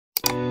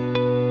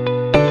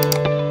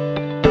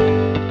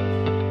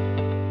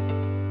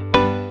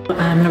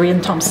Lorraine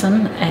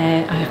Thompson,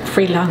 I'm a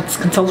freelance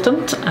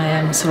consultant,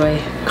 so I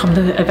come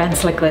to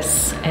events like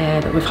this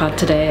that we've had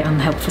today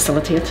and help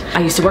facilitate. I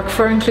used to work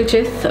for Include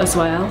Youth as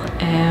well,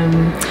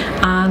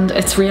 and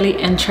it's really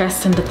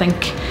interesting to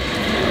think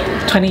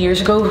 20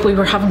 years ago we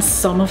were having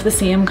some of the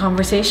same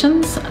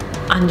conversations,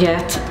 and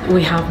yet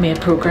we have made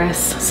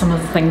progress. Some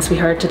of the things we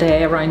heard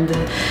today around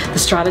the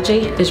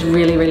strategy is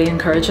really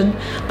encouraging,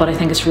 but I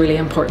think it's really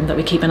important that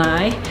we keep an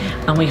eye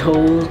and we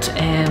hold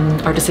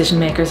our decision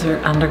makers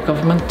and our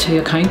government to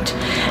account.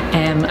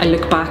 I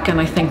look back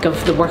and I think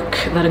of the work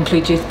that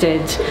Include Youth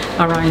did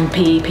around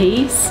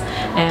PEPs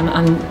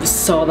and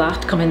saw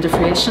that come into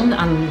fruition,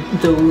 and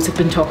those have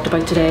been talked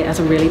about today as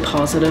a really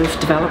positive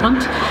development.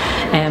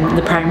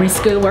 The primary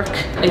school work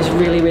is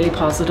really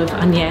positive,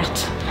 and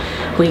yet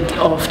we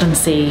often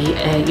see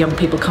young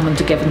people coming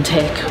to give and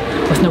take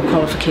with no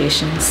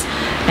qualifications,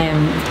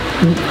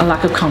 a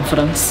lack of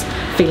confidence,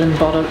 feeling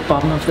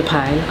bottom of the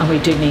pile, and we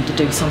do need to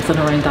do something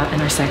around that in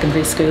our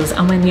secondary schools.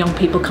 And when young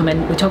people come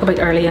in, we talk about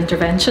early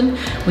intervention.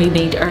 We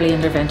need early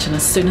intervention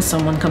as soon as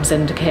someone comes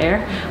into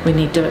care. We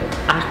need to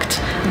act,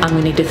 and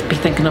we need to be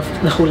thinking of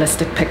the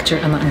holistic picture,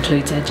 and that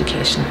includes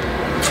education.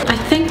 I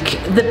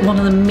think that one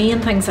of the main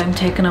things I'm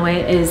taking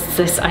away is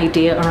this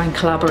idea around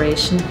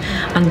collaboration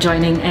and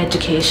joining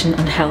education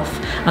and health,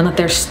 and that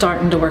they're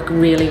starting to work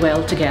really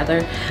well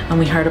together. And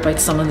we heard about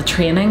some of the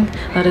training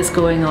that is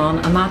going on,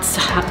 and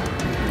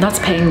that's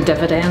paying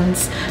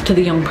dividends to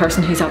the young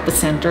person who's at the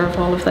centre of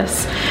all of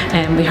this.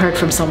 We heard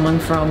from someone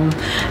from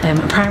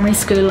a primary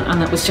school,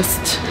 and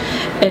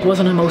it was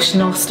an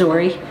emotional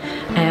story.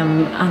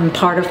 And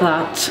part of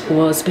that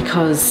was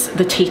because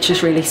the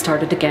teachers really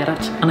started to get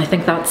it, and I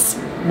think that's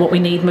what we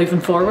need moving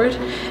forward,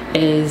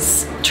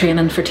 is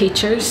training for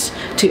teachers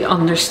to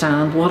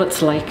understand what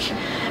it's like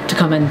to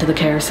come into the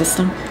care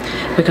system,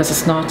 because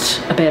it's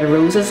not a bed of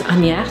roses,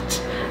 and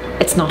yet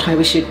it's not how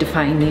we should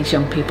define these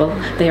young people.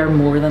 They are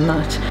more than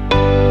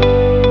that.